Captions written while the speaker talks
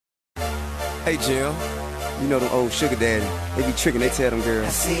Hey Jim, you know them old sugar daddy, they be tricking, they tell them girls, I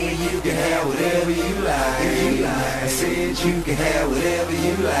said you can have whatever you like. I said you can have whatever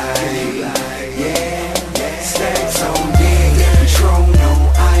you like. Yeah, stacks on deck, Patron